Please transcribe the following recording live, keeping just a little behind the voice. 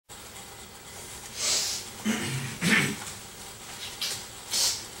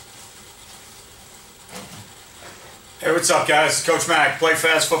Hey, what's up, guys? Coach Mac,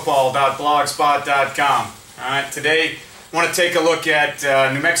 playfastfootball.blogspot.com. All right, today I want to take a look at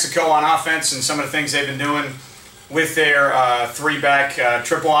New Mexico on offense and some of the things they've been doing with their three-back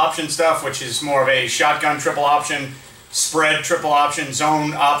triple option stuff, which is more of a shotgun triple option, spread triple option,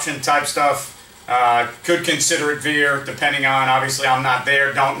 zone option type stuff. Could consider it veer, depending on, obviously I'm not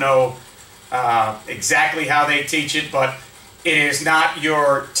there, don't know exactly how they teach it, but it is not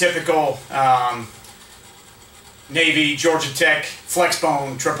your typical Navy, Georgia Tech,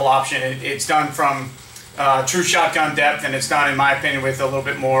 flexbone triple option. It's done from true shotgun depth, and it's done, in my opinion, with a little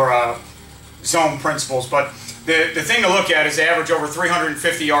bit more zone principles. But the thing to look at is they average over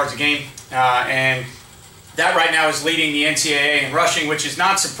 350 yards a game, and that right now is leading the NCAA in rushing, which is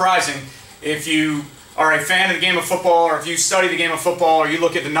not surprising if you are a fan of the game of football, or if you study the game of football, or you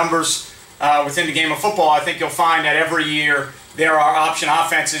look at the numbers within the game of football. I think you'll find that every year there are option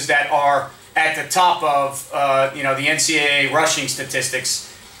offenses that are at the top of the NCAA rushing statistics.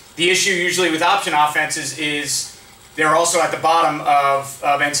 The issue usually with option offenses is they're also at the bottom of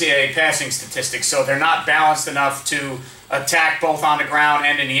NCAA passing statistics, so they're not balanced enough to attack both on the ground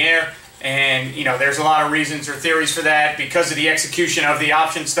and in the air. And there's a lot of reasons or theories for that. Because of the execution of the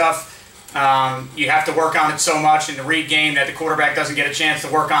option stuff, you have to work on it so much in the read game that the quarterback doesn't get a chance to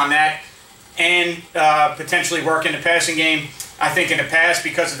work on that and potentially work in the passing game. I think in the past,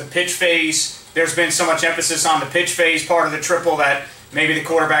 because of the pitch phase, there's been so much emphasis on the pitch phase part of the triple that maybe the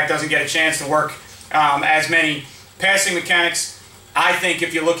quarterback doesn't get a chance to work as many passing mechanics. I think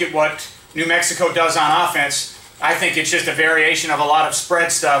if you look at what New Mexico does on offense, I think it's just a variation of a lot of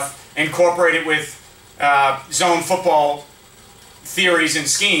spread stuff incorporated with zone football theories and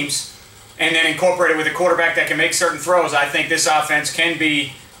schemes, and then incorporated with a quarterback that can make certain throws. I think this offense can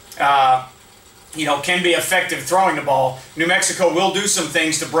be effective throwing the ball. New Mexico will do some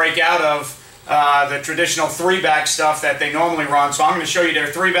things to break out of the traditional three-back stuff that they normally run. So I'm going to show you their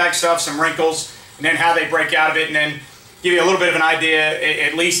three-back stuff, some wrinkles, and then how they break out of it, and then give you a little bit of an idea,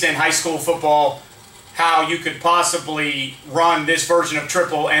 at least in high school football, how you could possibly run this version of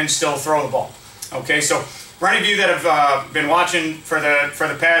triple and still throw the ball. Okay, so for any of you that have been watching for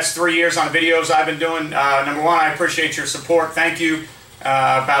the past 3 years on the videos I've been doing, number one, I appreciate your support. Thank you.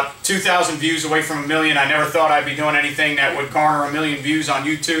 About 2,000 views away from 1 million. I never thought I'd be doing anything that would garner 1 million views on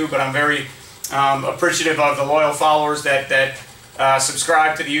YouTube, but I'm very appreciative of the loyal followers that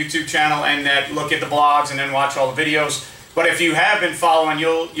subscribe to the YouTube channel and that look at the blogs and then watch all the videos. But if you have been following,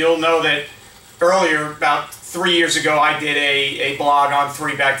 you'll know that earlier, about 3 years ago, I did a blog on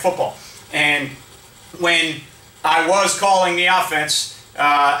three-back football. And when I was calling the offense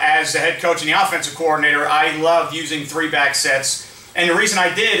as the head coach and the offensive coordinator, I loved using three-back sets. And the reason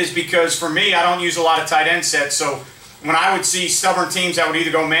I did is because, for me, I don't use a lot of tight end sets. So when I would see stubborn teams that would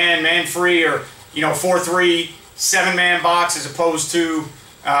either go man-free, or 4-3, 7-man box, as opposed to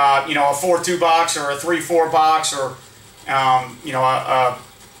a 4-2 box or a 3-4 box, or a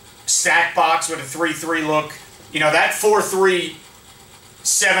stack box with a 3-3 look. That 4-3,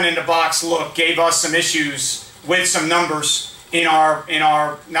 7 in the box look gave us some issues with some numbers in our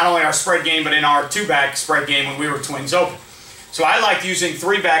not only our spread game, but in our two-back spread game when we were twins open. So I like using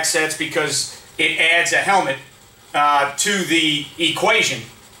three-back sets because it adds a helmet to the equation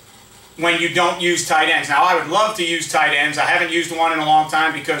when you don't use tight ends. Now, I would love to use tight ends. I haven't used one in a long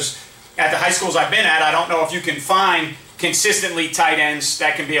time because at the high schools I've been at, I don't know if you can find consistently tight ends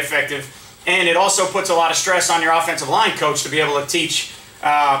that can be effective. And it also puts a lot of stress on your offensive line coach to be able to teach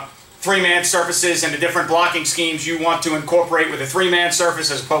three-man surfaces and the different blocking schemes you want to incorporate with a three-man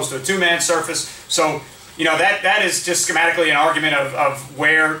surface as opposed to a two-man surface. So that is just schematically an argument of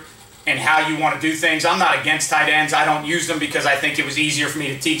where and how you want to do things. I'm not against tight ends. I don't use them because I think it was easier for me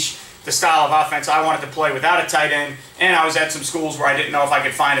to teach the style of offense I wanted to play without a tight end, and I was at some schools where I didn't know if I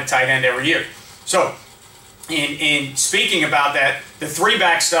could find a tight end every year. So in speaking about that, the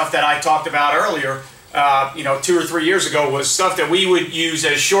three-back stuff that I talked about earlier, 2 or 3 years ago, was stuff that we would use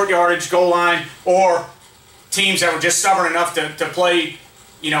as short yardage, goal line, or teams that were just stubborn enough to play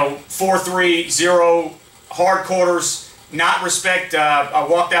 4-3, 0, hard quarters, not respect a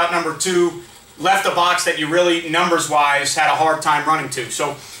walked out number 2, left a box that you really, numbers-wise, had a hard time running to.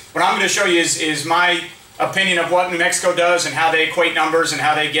 So what I'm going to show you is my opinion of what New Mexico does and how they equate numbers and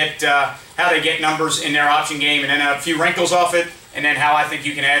how they get numbers in their option game, and then a few wrinkles off it, and then how I think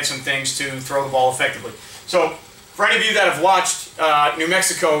you can add some things to throw the ball effectively. So for any of you that have watched New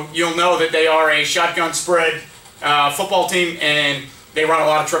Mexico, you'll know that they are a shotgun spread football team, and they run a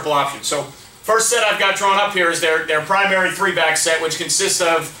lot of triple options. So first set I've got drawn up here is their primary three-back set, which consists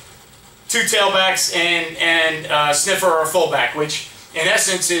of 2 tailbacks and sniffer or fullback, which in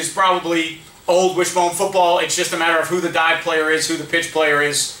essence is probably old wishbone football, it's just a matter of who the dive player is, who the pitch player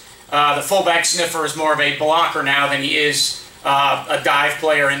is. The fullback sniffer is more of a blocker now than he is a dive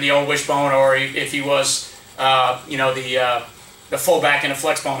player in the old wishbone, or if he was, you know, the fullback in a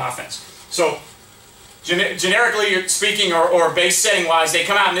flexbone offense. So generically speaking, or base setting wise, they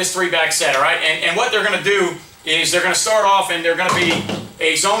come out in this three-back set, all right? And what they're going to do is they're going to start off and they're going to be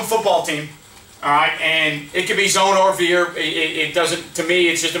a zone football team, all right? And it could be zone or veer. It doesn't, to me,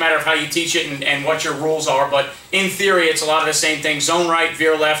 it's just a matter of how you teach it and what your rules are. But in theory, it's a lot of the same thing. Zone right,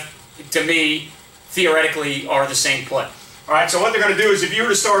 veer left, to me, theoretically, are the same play. All right, so what they're going to do is if you were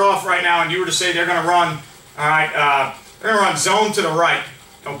to start off right now and you were to say they're going to run, all right, they're going to run zone to the right,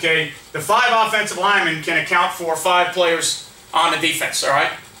 okay? The 5 offensive linemen can account for 5 players on the defense, all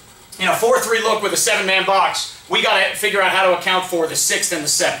right? In a 4-3 look with a 7-man box, we got to figure out how to account for the 6th and the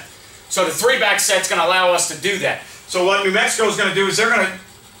 7th. So the 3-back set's going to allow us to do that. So what New Mexico is going to do is they're going to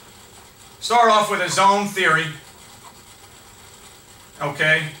start off with a zone theory,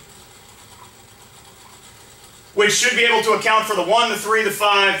 okay? Which should be able to account for the 1, the 3, the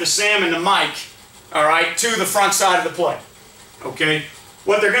 5, the Sam, and the Mike, all right, to the front side of the play, okay?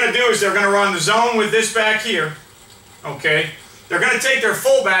 What they're going to do is they're going to run the zone with this back here, okay? They're going to take their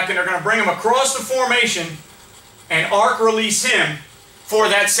fullback and they're going to bring him across the formation and arc release him for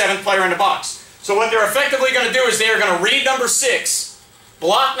that 7th player in the box. So what they're effectively going to do is they are going to read number 6,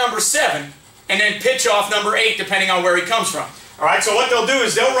 block number 7, and then pitch off number 8 depending on where he comes from. All right, so what they'll do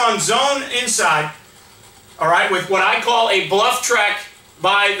is they'll run zone inside, all right, with what I call a bluff track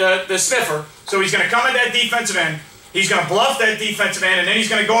by the sniffer. So he's going to come at that defensive end. He's going to bluff that defensive end, and then he's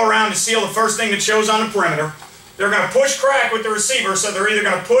going to go around and seal the first thing that shows on the perimeter. They're going to push crack with the receiver, so they're either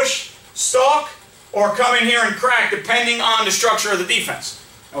going to push, stalk, or come in here and crack, depending on the structure of the defense.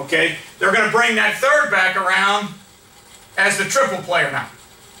 Okay? They're going to bring that 3rd back around as the triple player now.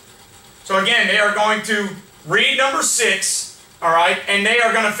 So again, they are going to read number 6, all right, and they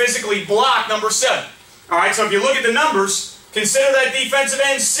are going to physically block number 7. All right, so if you look at the numbers, consider that defensive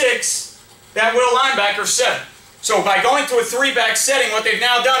end 6, that will linebacker 7. So by going to a 3-back setting, what they've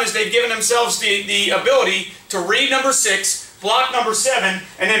now done is they've given themselves the ability to read number 6, block number 7,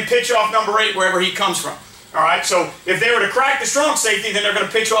 and then pitch off number 8 wherever he comes from. All right, so if they were to crack the strong safety, then they're going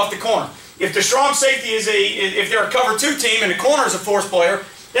to pitch off the corner. If the strong safety is if they're a cover 2 team and the corner is a force player,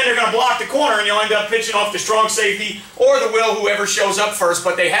 then they're going to block the corner and you'll end up pitching off the strong safety or the will, whoever shows up first.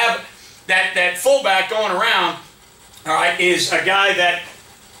 But they have that fullback going around, all right, is a guy that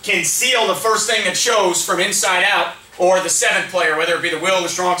can seal the first thing that shows from inside out, or the 7th player, whether it be the will, the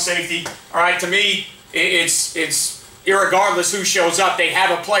strong safety. All right, to me, it's irregardless who shows up, they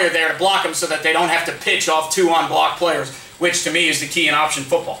have a player there to block them so that they don't have to pitch off 2 unblocked players, which to me is the key in option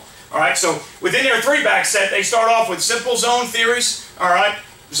football. All right, so within their 3-back set, they start off with simple zone theories. All right,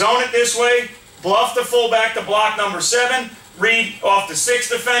 zone it this way, bluff the fullback to block number 7, read off the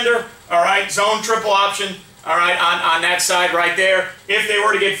 6th defender. All right, zone triple option. All right, on that side right there. If they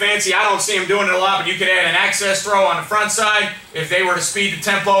were to get fancy, I don't see them doing it a lot, but you could add an access throw on the front side if they were to speed the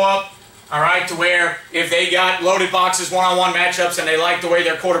tempo up, all right, to where if they got loaded boxes, one-on-one matchups, and they like the way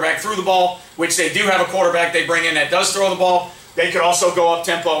their quarterback threw the ball, which they do have a quarterback they bring in that does throw the ball, they could also go up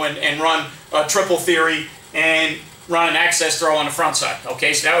tempo and run a triple theory and run an access throw on the front side.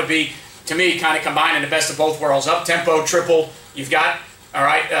 Okay, so that would be, to me, kind of combining the best of both worlds. Up tempo, triple, you've got, all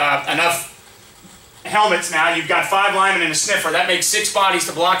right, enough helmets now. You've got 5 linemen and a sniffer. That makes 6 bodies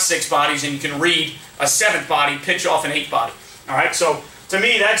to block 6 bodies, and you can read a 7th body, pitch off an 8th body. All right, so to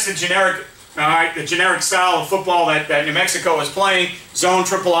me, that's the generic, all right, the generic style of football that New Mexico is playing. Zone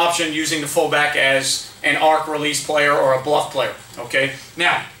triple option, using the fullback as an arc release player or a bluff player. Okay,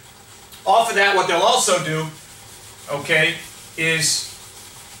 now off of that, what they'll also do, okay, is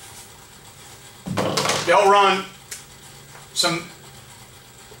they'll run some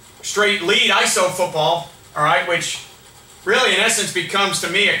straight lead ISO football, all right, which really in essence becomes to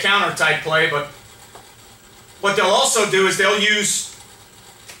me a counter type play. But what they'll also do is they'll use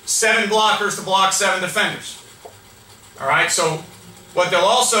 7 blockers to block 7 defenders. All right, so what they'll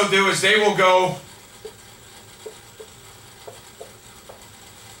also do is they will go,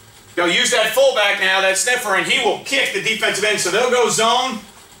 they'll use that fullback now, that sniffer, and he will kick the defensive end. So they'll go zone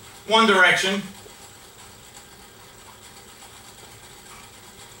one direction,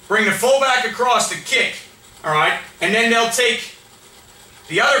 bring the fullback across to kick, all right, and then they'll take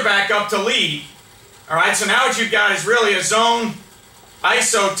the other back up to lead. All right, so now what you've got is really a zone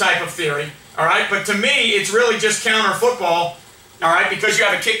ISO type of theory, all right, but to me it's really just counter football, all right, because you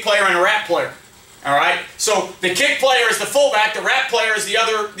have a kick player and a wrap player. All right, so the kick player is the fullback, the wrap player is the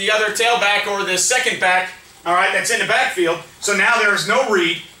other tailback or the second back, all right, that's in the backfield. So now there is no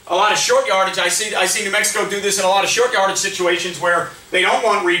read, a lot of short yardage. I see New Mexico do this in a lot of short yardage situations where they don't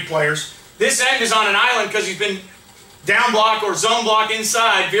want read players. This end is on an island because he's been down block or zone block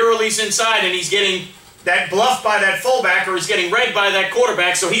inside, veer release inside, and he's getting that bluffed by that fullback, or he's getting read by that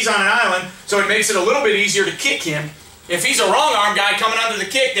quarterback, so he's on an island, so it makes it a little bit easier to kick him. If he's a wrong arm guy coming under the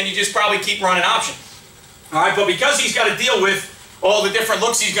kick, then you just probably keep running option. All right, but because he's got to deal with all the different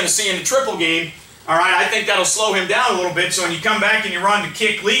looks he's going to see in the triple game, all right, I think that'll slow him down a little bit. So when you come back and you run the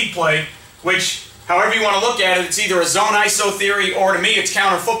kick lead play, which, however you want to look at it, it's either a zone ISO theory or, to me, it's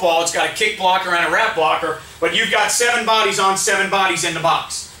counter football. It's got a kick blocker and a wrap blocker, but you've got 7 bodies on 7 bodies in the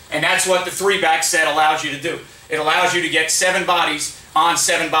box. And that's what the 3-back set allows you to do. It allows you to get 7 bodies on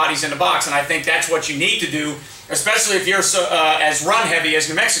 7 bodies in the box, and I think that's what you need to do, especially if you're as run-heavy as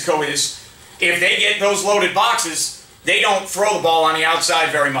New Mexico is. If they get those loaded boxes, they don't throw the ball on the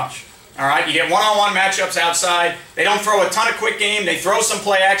outside very much. All right, you get one-on-one matchups outside. They don't throw a ton of quick game. They throw some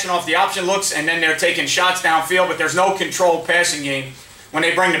play action off the option looks, and then they're taking shots downfield, but there's no controlled passing game. When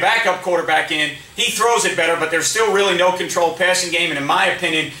they bring the backup quarterback in, he throws it better, but there's still really no controlled passing game, and in my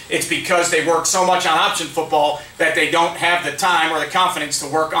opinion, it's because they work so much on option football that they don't have the time or the confidence to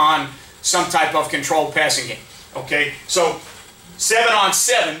work on some type of controlled passing game. Okay, so 7 on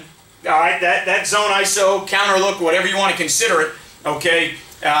 7, all right, that zone ISO, counter look, whatever you want to consider it, okay,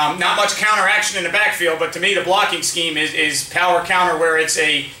 not much counter action in the backfield, but to me the blocking scheme is power counter, where it's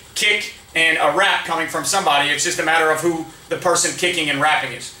a kick and a wrap coming from somebody. It's just a matter of who the person kicking and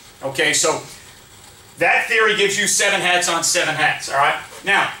wrapping is. Okay, so that theory gives you 7 hats on 7 hats, all right?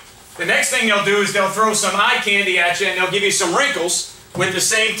 Now, the next thing they'll do is they'll throw some eye candy at you, and they'll give you some wrinkles with the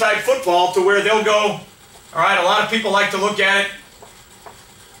same type football, to where they'll go, all right, a lot of people like to look at it.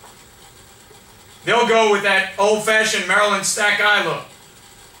 They'll go with that old-fashioned Maryland stack eye look.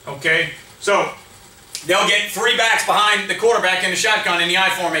 Okay, so they'll get 3 backs behind the quarterback in the shotgun in the I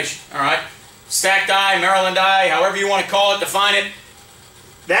formation. All right, stacked eye, Maryland eye, however you want to call it, define it.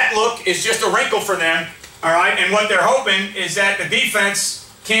 That look is just a wrinkle for them. All right, and what they're hoping is that the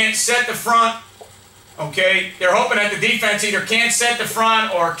defense can't set the front. Okay, they're hoping that the defense either can't set the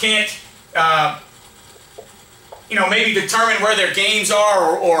front or can't, maybe determine where their games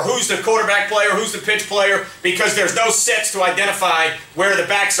are, or who's the quarterback player, who's the pitch player, because there's no sets to identify where the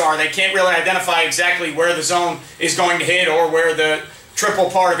backs are. They can't really identify exactly where the zone is going to hit or where the triple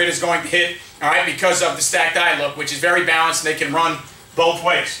part of it is going to hit, all right, because of the stacked eye look, which is very balanced, and they can run both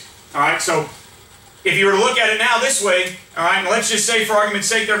ways. All right, so if you were to look at it now this way, all right, and let's just say for argument's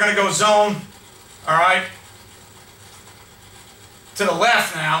sake they're going to go zone, all right, to the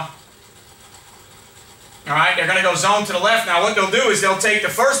left now. All right, they're going to go zone to the left. Now what they'll do is they'll take the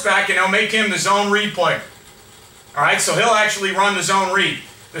first back and they'll make him the zone read player. All right, so he'll actually run the zone read.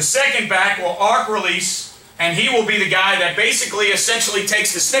 The second back will arc release, and he will be the guy that basically essentially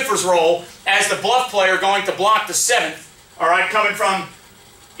takes the sniffer's role as the bluff player going to block the 7th. All right, coming from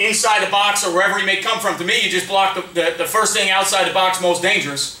inside the box or wherever he may come from. To me, you just block the first thing outside the box most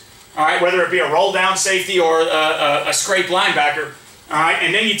dangerous. All right, whether it be a roll down safety or a scrape linebacker. All right,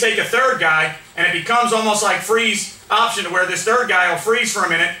 and then you take a third guy, and it becomes almost like freeze option, to where this third guy will freeze for a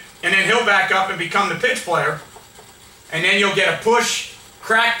minute, and then he'll back up and become the pitch player. And then you'll get a push,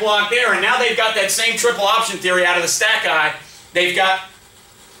 crack block there, and now they've got that same triple option theory out of the stack eye. They've got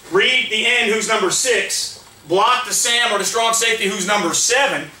read the end, who's number 6, block the Sam or the strong safety, who's number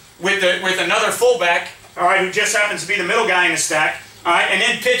 7, with another fullback, all right, who just happens to be the middle guy in the stack, all right, and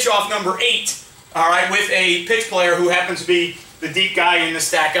then pitch off number 8, all right, with a pitch player who happens to be the deep guy in the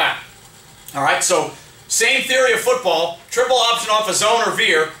stack eye. All right, so same theory of football, triple option off a zone or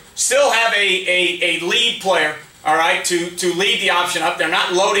veer, still have a lead player, all right, to lead the option up. They're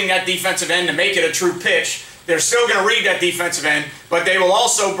not loading that defensive end to make it a true pitch. They're still going to read that defensive end, but they will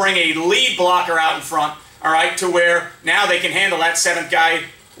also bring a lead blocker out in front, all right, to where now they can handle that 7th guy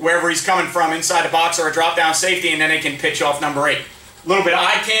wherever he's coming from, inside the box or a drop down safety, and then they can pitch off number 8. A little bit of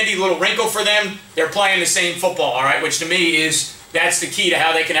eye candy, a little wrinkle for them. They're playing the same football, all right, which to me is, that's the key to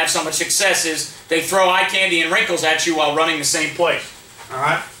how they can have so much success, is they throw eye candy and wrinkles at you while running the same plays. All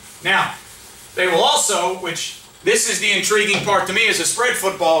right. Now, they will also, which this is the intriguing part to me as a spread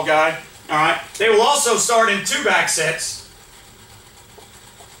football guy, all right, they will also start in 2-back sets,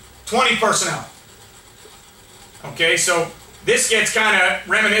 20 personnel. Okay, so this gets kind of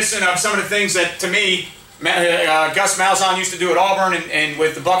reminiscent of some of the things that, to me, Gus Malzahn used to do at Auburn and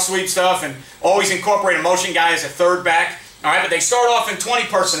with the buck sweep stuff, and always incorporate a motion guy as a 3rd back. All right, but they start off in 20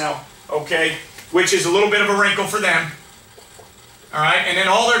 personnel, okay, which is a little bit of a wrinkle for them. All right, and then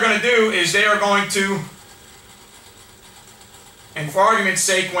all they're going to do is they are going to, and for argument's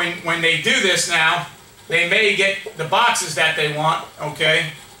sake, when they do this now, they may get the boxes that they want,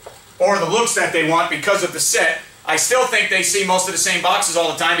 okay, or the looks that they want because of the set. I still think they see most of the same boxes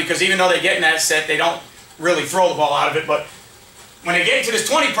all the time because even though they get in that set, they don't really throw the ball out of it. But when they get into this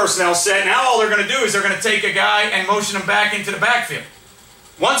 20 personnel set, now all they're going to do is they're going to take a guy and motion him back into the backfield.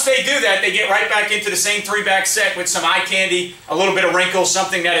 Once they do that, they get right back into the same 3-back set with some eye candy, a little bit of wrinkle,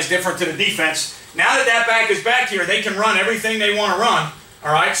 something that is different to the defense. Now that that back is back here, they can run everything they want to run.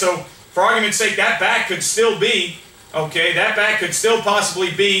 All right, so for argument's sake, that back could still be, okay, that back could still possibly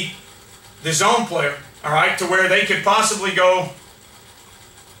be the zone player, all right, to where they could possibly go,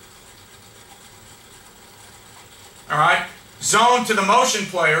 all right, zone to the motion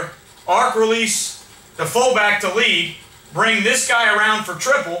player, arc release the fullback to lead, bring this guy around for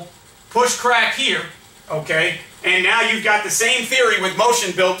triple, push crack here, okay, and now you've got the same theory with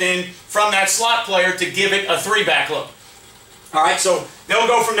motion built in from that slot player to give it a 3-back look. All right, so they'll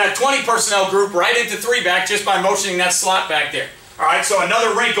go from that 20 personnel group right into 3-back just by motioning that slot back there. All right, so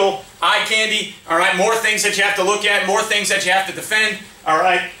another wrinkle, eye candy, all right, more things that you have to look at, more things that you have to defend, all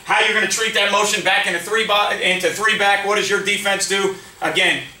right, how you're going to treat that motion back into 3-back, what does your defense do?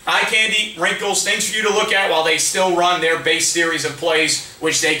 Again, eye candy, wrinkles, things for you to look at while they still run their base series of plays,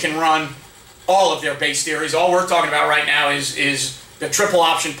 which they can run all of their base theories. All we're talking about right now is the triple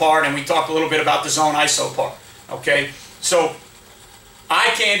option part, and we talked a little bit about the zone ISO part, okay? So,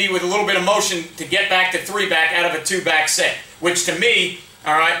 eye candy with a little bit of motion to get back to 3-back out of a 2-back set, which to me,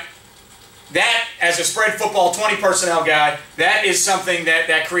 all right, that, as a spread football 20 personnel guy, that is something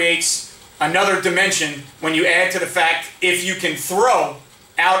that creates another dimension when you add to the fact if you can throw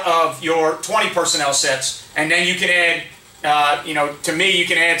out of your 20 personnel sets, and then you can add, you know, to me, you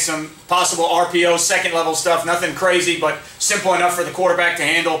can add some possible RPO, second level stuff, nothing crazy, but simple enough for the quarterback to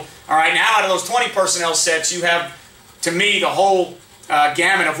handle. All right, now out of those 20 personnel sets, you have, to me, the whole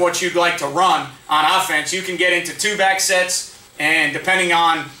gamut of what you'd like to run on offense. You can get into 2-back sets, and depending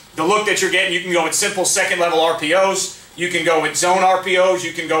on the look that you're getting, you can go with simple second-level RPOs. You can go with zone RPOs.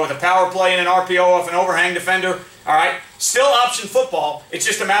 You can go with a power play and an RPO off an overhang defender. All right? Still option football. It's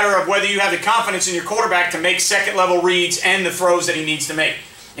just a matter of whether you have the confidence in your quarterback to make second-level reads and the throws that he needs to make.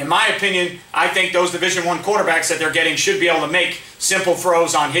 In my opinion, I think those Division I quarterbacks that they're getting should be able to make simple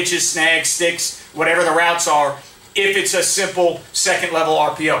throws on hitches, snags, sticks, whatever the routes are, if it's a simple second-level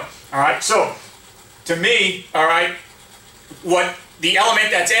RPO. All right? So, to me, all right, what the element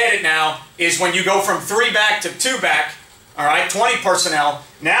that's added now is when you go from 3-back to 2-back, all right, 20 personnel,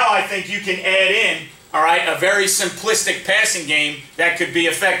 now I think you can add in, all right, a very simplistic passing game that could be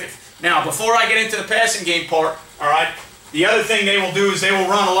effective. Now, before I get into the passing game part, all right, the other thing they will do is they will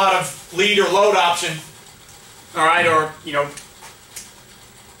run a lot of lead or load option, all right, or, you know,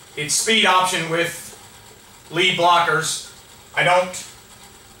 it's speed option with lead blockers.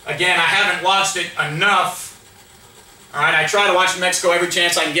 Again, I haven't watched it enough. All right, I try to watch New Mexico every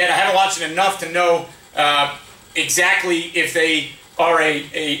chance I can get. I haven't watched it enough to know exactly if they are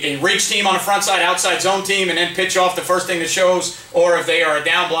a reach team on the front side, outside zone team, and then pitch off the first thing that shows, or if they are a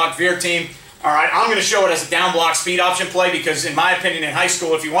down block veer team. All right, I'm going to show it as a down block speed option play because, in my opinion, in high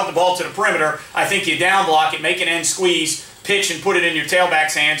school, if you want the ball to the perimeter, I think you down block it, make an end squeeze, pitch, and put it in your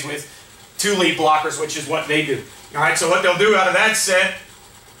tailback's hands with 2 lead blockers, which is what they do. All right, so what they'll do out of that set,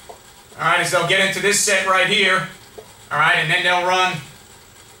 all right, is they'll get into this set right here. All right, and then they'll run,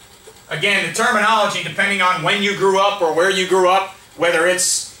 again, the terminology, depending on when you grew up or where you grew up, whether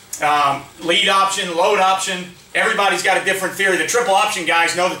it's lead option, load option, everybody's got a different theory. The triple option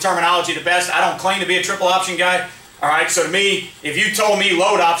guys know the terminology the best. I don't claim to be a triple option guy. All right, so to me, if you told me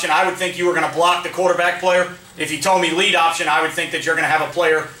load option, I would think you were going to block the quarterback player. If you told me lead option, I would think that you're going to have a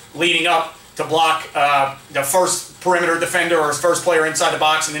player leading up to block the first perimeter defender or first player inside the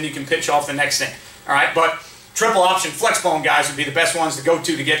box, and then you can pitch off the next thing. All right, but triple option flex bone guys would be the best ones to go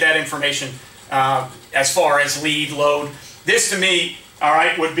to get that information as far as lead, load. This to me, all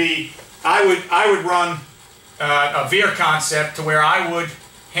right, would be, I would run a veer concept to where I would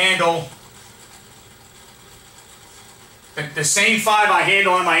handle the same 5 I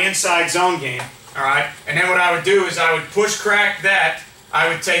handle in my inside zone game, all right? And then what I would do is I would push crack that. I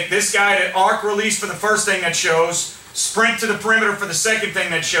would take this guy to arc release for the first thing that shows, sprint to the perimeter for the second thing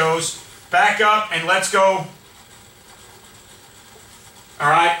that shows, back up, and let's go. All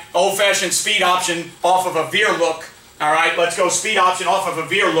right, old-fashioned speed option off of a veer look. All right, let's go speed option off of a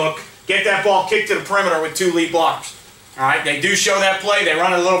veer look. Get that ball kicked to the perimeter with 2 lead blockers. All right, they do show that play. They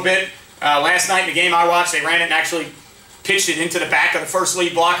run it a little bit. Last night in the game I watched, they ran it and actually pitched it into the back of the first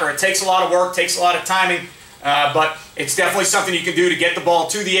lead blocker. It takes a lot of work, takes a lot of timing, but it's definitely something you can do to get the ball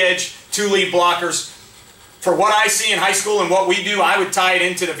to the edge, 2 lead blockers. For what I see in high school and what we do, I would tie it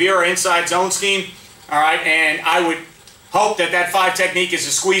into the veer or inside zone scheme. All right, and I would hope that that 5 technique is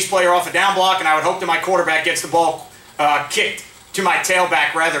a squeeze player off a down block, and I would hope that my quarterback gets the ball kicked to my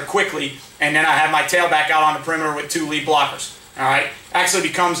tailback rather quickly, and then I have my tailback out on the perimeter with 2 lead blockers. All right, actually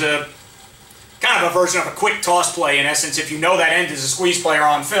becomes a kind of a version of a quick toss play in essence. If you know that end is a squeeze player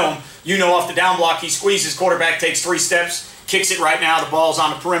on film, you know off the down block he squeezes, quarterback takes 3 steps, kicks it right now, the ball's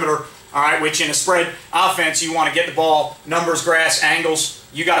on the perimeter. All right, which in a spread offense, you want to get the ball, numbers, grass, angles.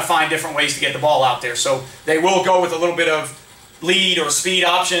 You got to find different ways to get the ball out there. So they will go with a little bit of lead or speed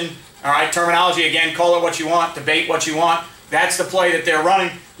option. All right, terminology, again, call it what you want, debate what you want. That's the play that they're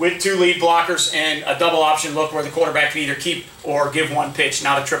running with 2 lead blockers and a double option look where the quarterback can either keep or give 1 pitch,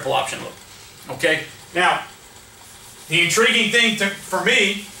 not a triple option look. Okay, now, the intriguing thing for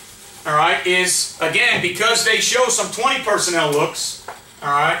me, all right, is, again, because they show some 20 personnel looks, all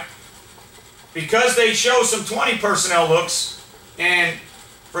right, because they show some 20 personnel looks, and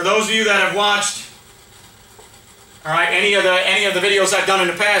for those of you that have watched, all right, any of the videos I've done in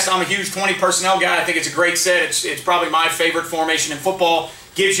the past, I'm a huge 20 personnel guy. I think it's a great set. It's probably my favorite formation in football.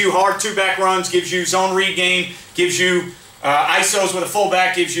 Gives you hard 2-back runs, gives you zone read game, gives you ISOs with a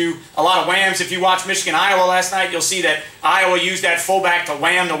fullback, gives you a lot of whams. If you watch Michigan, Iowa last night, you'll see that Iowa used that fullback to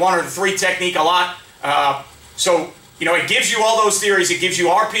wham the 1 or the 3 technique a lot. So, you know, it gives you all those theories. It gives you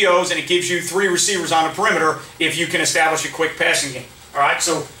RPOs, and it gives you 3 receivers on the perimeter if you can establish a quick passing game. All right,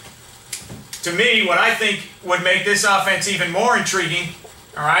 so to me, what I think would make this offense even more intriguing,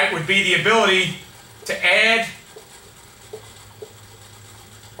 all right, would be the ability to add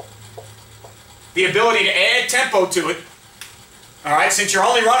tempo to it. All right, since you're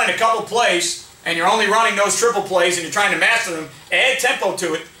only running a couple plays and you're only running those triple plays and you're trying to master them, add tempo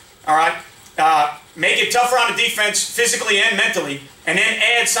to it. All right, make it tougher on the defense physically and mentally, and then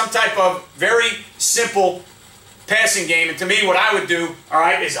add some type of very simple passing game. And to me, what I would do, all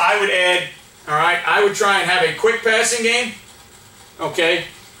right, is I would add, all right, I would try and have a quick passing game. Okay,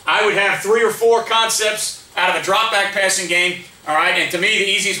 I would have 3 or 4 concepts out of a drop back passing game. All right, and to me, the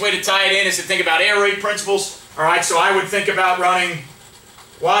easiest way to tie it in is to think about air raid principles. All right, so I would think about running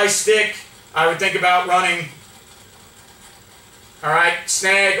Y stick. I would think about running, all right,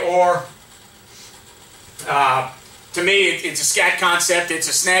 snag, or to me, it's a scat concept. It's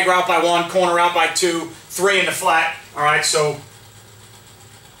a snag route by 1, corner route by 2, 3 in the flat. All right, so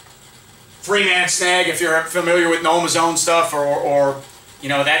 3-man snag, if you're familiar with Noma zone stuff, or you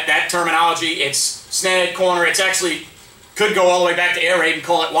know that terminology, it's snag, corner. It's actually could go all the way back to air raid and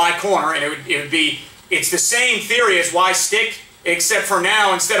call it Y corner, and it would be, it's the same theory as Y stick, except for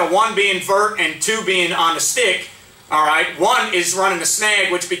now, instead of 1 being vert and 2 being on the stick, all right, 1 is running the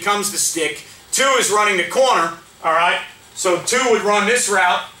snag, which becomes the stick. 2 is running the corner, all right? So 2 would run this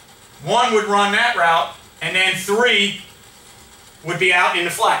route, 1 would run that route, and then 3 would be out in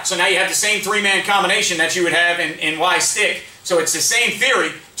the flat. So now you have the same 3-man combination that you would have in Y stick. So it's the same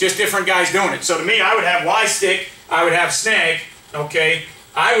theory, just different guys doing it. So to me, I would have Y stick, I would have snag, okay?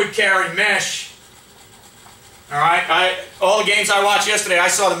 I would carry mesh, all right? All the games I watched yesterday, I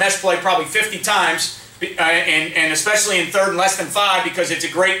saw the mesh play probably 50 times, and especially in 3rd and less than 5, because it's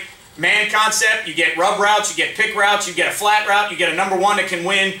a great man concept. You get rub routes, you get pick routes, you get a flat route, you get a number 1 that can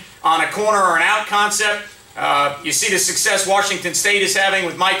win on a corner or an out concept. You see the success Washington State is having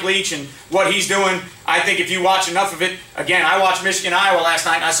with Mike Leach and what he's doing. I think if you watch enough of it, again, I watched Michigan, Iowa last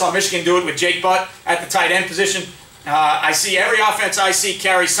night, and I saw Michigan do it with Jake Butt at the tight end position. I see every offense I see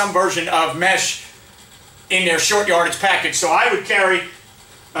carry some version of mesh in their short yardage package. So I would carry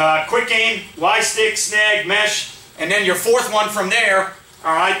quick game, Y stick, snag, mesh, and then your 4th one from there,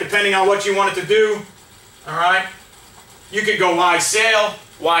 all right, depending on what you want it to do, all right, you could go Y sail,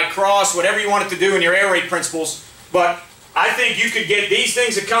 Y cross, whatever you want it to do in your air raid principles. But I think you could get these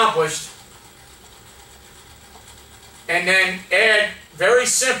things accomplished and then add very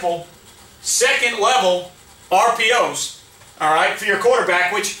simple 2nd level RPOs, all right, for your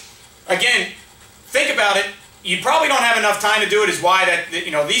quarterback, which, again, think about it, you probably don't have enough time to do it, is why that,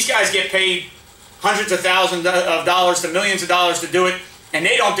 you know, these guys get paid hundreds of thousands of dollars to millions of dollars to do it, and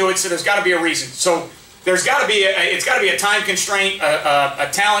they don't do it, so there's got to be a reason. So there's got to be it's got to be a time constraint, a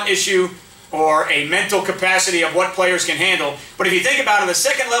talent issue, or a mental capacity of what players can handle. But if you think about it, the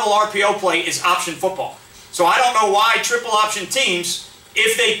 2nd level RPO play is option football. So I don't know why triple option teams,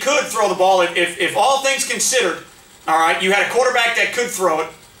 if they could throw the ball, if all things considered, all right, you had a quarterback that could throw it,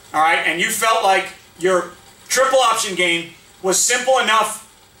 all right, and you felt like your triple option game was simple enough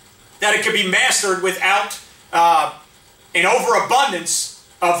that it could be mastered without an overabundance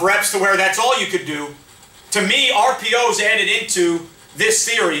of reps to where that's all you could do. To me, RPOs added into this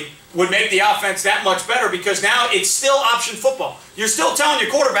theory would make the offense that much better, because now it's still option football. You're still telling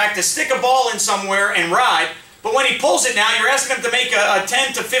your quarterback to stick a ball in somewhere and ride, But when he pulls it now, you're asking him to make a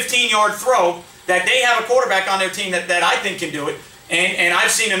 10 to 15-yard throw that they have a quarterback on their team that I think can do it. And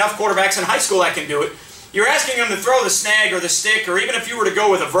I've seen enough quarterbacks in high school that can do it. You're asking him to throw the snag or the stick, or even if you were to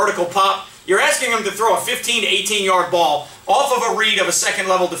go with a vertical pop, you're asking him to throw a 15 to 18-yard ball off of a read of a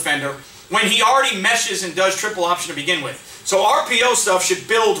second-level defender when he already meshes and does triple option to begin with. So RPO stuff should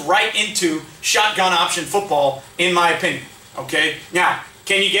build right into shotgun option football, in my opinion. Okay? Now,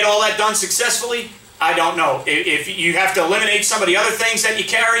 can you get all that done successfully? I don't know. If you have to eliminate some of the other things that you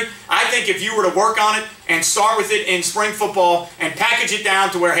carry, I think if you were to work on it and start with it in spring football and package it down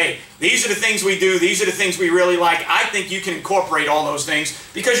to where, hey, these are the things we do, these are the things we really like, I think you can incorporate all those things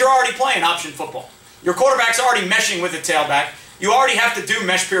because you're already playing option football. Your quarterback's already meshing with the tailback. You already have to do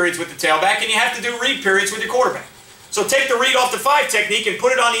mesh periods with the tailback, and you have to do read periods with your quarterback. So take the read off the 5 technique and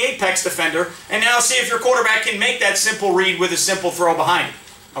put it on the apex defender, and now see if your quarterback can make that simple read with a simple throw behind it.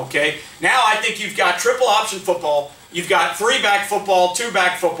 Okay, now I think you've got triple option football, you've got 3-back football,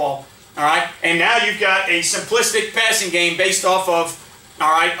 2-back football, all right, and now you've got a simplistic passing game based off of, all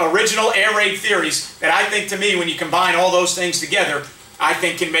right, original air raid theories that I think, to me, when you combine all those things together, I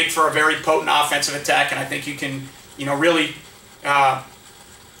think can make for a very potent offensive attack, and I think you can, you know, really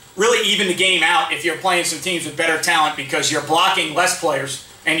even the game out if you're playing some teams with better talent because you're blocking less players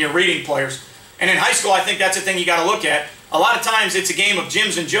and you're reading players. And in high school, I think that's the thing you got to look at. A lot of times it's a game of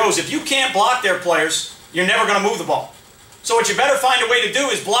Jims and Joes. If you can't block their players, you're never going to move the ball. So what you better find a way to do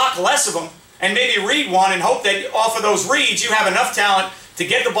is block less of them and maybe read one and hope that off of those reads you have enough talent to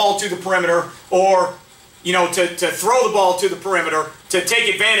get the ball to the perimeter, or, you know, to throw the ball to the perimeter to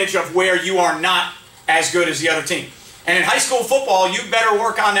take advantage of where you are not as good as the other team. And in high school football, you better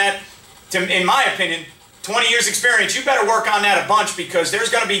work on that, in my opinion. 20 years experience, you better work on that a bunch because there's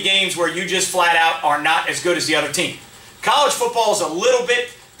going to be games where you just flat out are not as good as the other team. College football is a little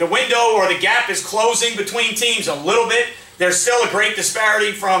bit, the window or the gap is closing between teams a little bit. There's still a great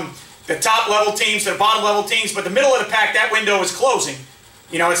disparity from the top level teams to the bottom level teams, but the middle of the pack, that window is closing.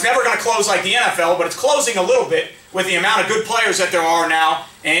 You know, it's never going to close like the NFL, but it's closing a little bit with the amount of good players that there are now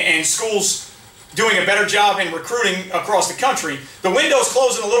and schools doing a better job in recruiting across the country. The window's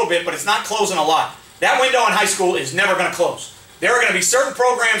closing a little bit, but it's not closing a lot. That window in high school is never going to close. There are going to be certain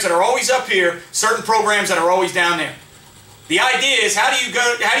programs that are always up here, certain programs that are always down there. The idea is how do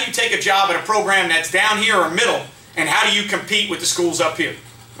you take a job at a program that's down here or middle, and how do you compete with the schools up here?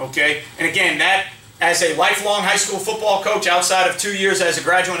 Okay? And again, that as a lifelong high school football coach outside of 2 years as a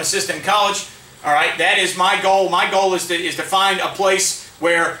graduate assistant in college, all right, that is my goal. My goal is to find a place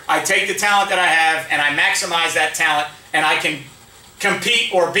where I take the talent that I have and I maximize that talent, and I can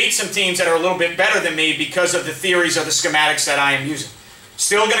compete or beat some teams that are a little bit better than me because of the theories or the schematics that I am using.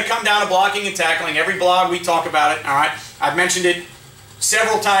 Still going to come down to blocking and tackling. Every blog we talk about it, all right? I've mentioned it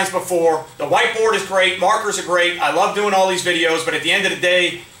several times before. The whiteboard is great. Markers are great. I love doing all these videos, but at the end of the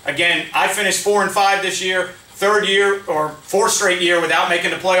day, again, I finished 4 and 5 this year, 3rd year or 4th straight year without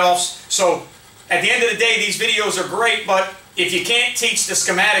making the playoffs. So at the end of the day, these videos are great, but if you can't teach the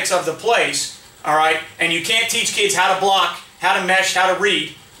schematics of the plays, all right, and you can't teach kids how to block, how to mesh, how to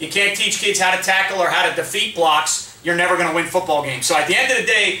read, you can't teach kids how to tackle or how to defeat blocks, you're never going to win football games. So at the end of the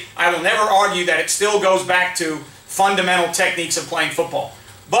day, I will never argue that it still goes back to fundamental techniques of playing football.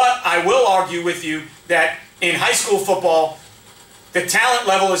 But I will argue with you that in high school football, the talent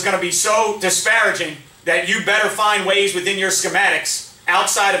level is going to be so disparaging that you better find ways within your schematics,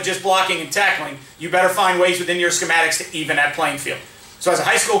 outside of just blocking and tackling, you better find ways within your schematics to even that playing field. So as a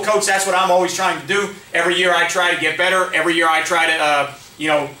high school coach, that's what I'm always trying to do. Every year I try to get better. Every year I try to,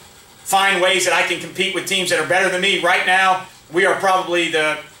 find ways that I can compete with teams that are better than me. Right now, we are probably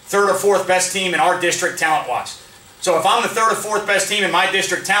the 3rd or 4th best team in our district talent-wise. So if I'm the 3rd or 4th best team in my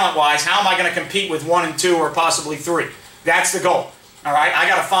district talent-wise, how am I going to compete with 1 and 2 or possibly 3? That's the goal. All right, I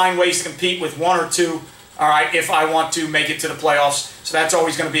got to find ways to compete with 1 or 2. All right, if I want to make it to the playoffs. So that's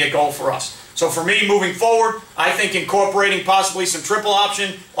always going to be a goal for us. So for me, moving forward, I think incorporating possibly some triple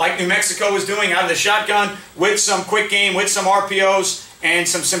option, like New Mexico is doing out of the shotgun, with some quick game, with some RPOs, and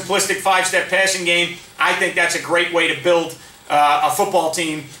some simplistic 5-step passing game, I think that's a great way to build a football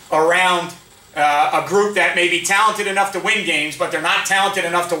team around a group that may be talented enough to win games, but they're not talented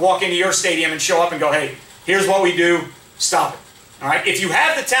enough to walk into your stadium and show up and go, hey, here's what we do, stop it. All right? If you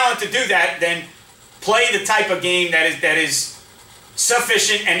have the talent to do that, then play the type of game that is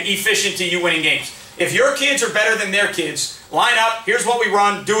sufficient and efficient to you winning games. If your kids are better than their kids, line up, here's what we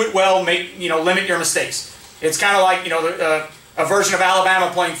run, do it well, limit your mistakes. It's kind of like, a version of Alabama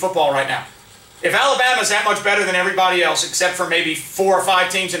playing football right now. If Alabama's that much better than everybody else, except for maybe 4 or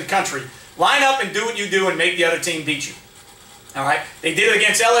 5 teams in the country, line up and do what you do and make the other team beat you. All right, they did it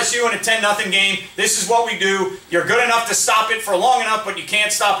against LSU in a 10-0 game. This is what we do. You're good enough to stop it for long enough, but you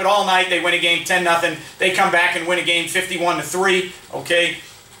can't stop it all night. They win a game 10-0. They come back and win a game 51-3. Okay,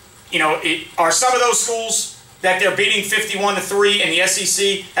 you know, are some of those schools that they're beating 51-3 in the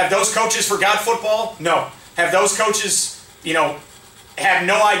SEC, have those coaches forgot football? No. Have those coaches, you know, have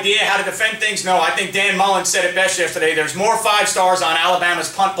no idea how to defend things? No. I think Dan Mullen said it best yesterday. There's more 5 stars on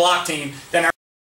Alabama's punt block team than